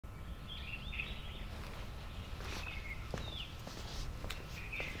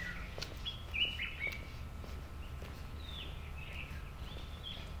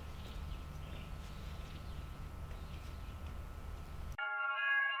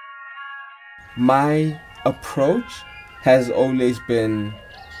my approach has always been,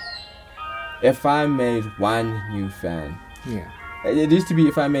 if I made one new fan, it used to be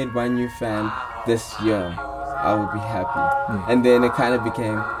if I made one new fan this year, I would be happy. And then it kind of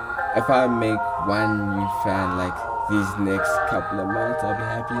became, if I make one new fan like these next couple of months, I'll be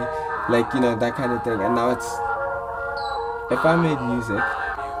happy. Like, you know, that kind of thing. And now it's, if I made music,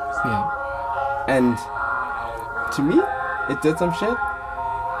 and to me, it did some shit,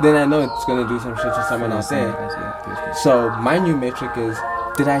 then I know it's gonna do some shit to someone out there. So my new metric is,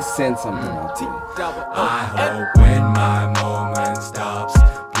 did I send something out to you? I hope when my moment stops,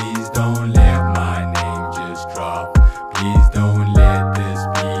 please don't let my name just drop. Please don't let this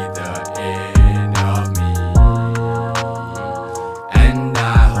be the end of me. And I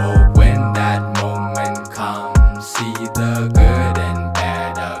hope when that moment comes, see the good and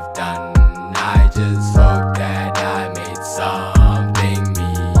bad I've done. I just hope that I made something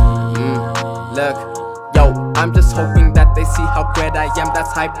me. Look, yo, I'm just hoping that they see how great I am,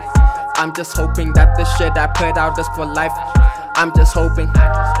 that's hype. I'm just hoping that the shit I put out is for life. I'm just hoping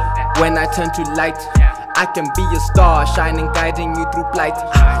when I turn to light, I can be a star, shining, guiding you through blight.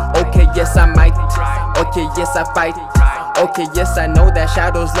 Okay, yes I might. Okay, yes I fight. Okay, yes I know that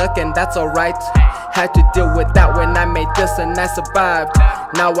shadows lurk and that's alright. Had to deal with that when I made this and I survived.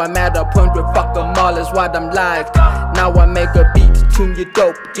 Now I'm at a point where fuck them all is what I'm like. Now I make a beat, tune you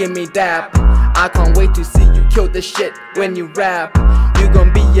dope, give me that. I can't wait to see you kill the shit when you rap. You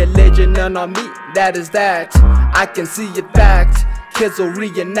gon' be a legend and on me, that is that. I can see it fact, kids will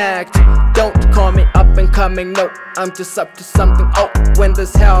reenact. Don't call me up and coming, no, I'm just up to something. Oh, when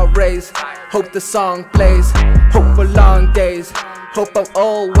this hell raise, hope the song plays. Hope for long days, hope I'm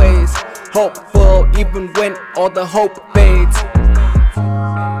always hopeful, even when all the hope fades.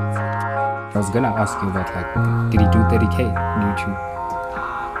 I was gonna ask you about, like, did he do 30K on YouTube?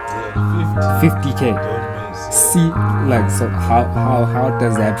 50K. See, like, so how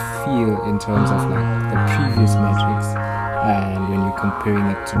does that feel in terms of like the previous metrics, and when you're comparing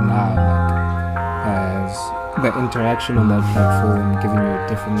it to now, like, as the interaction on that platform giving you a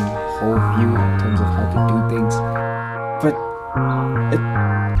different whole view in terms of how to do things? But it,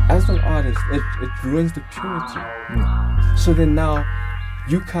 as an artist, it ruins the purity. So then now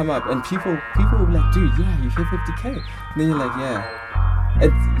you come up and people will be like, dude, yeah, you hit 50K. And then you're like, yeah.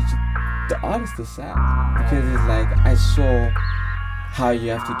 The artist is sad because it's like, I saw how you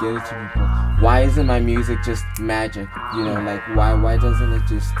have to get it to people. Why isn't my music just magic? You know, like why doesn't it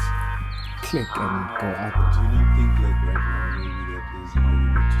just click and go out? Do you think like right now maybe that is how you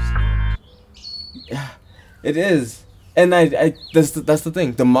need to start? Yeah, it is. And that's the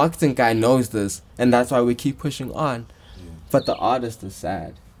thing. The marketing guy knows this, and that's why we keep pushing on. But the artist is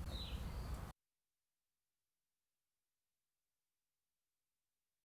sad.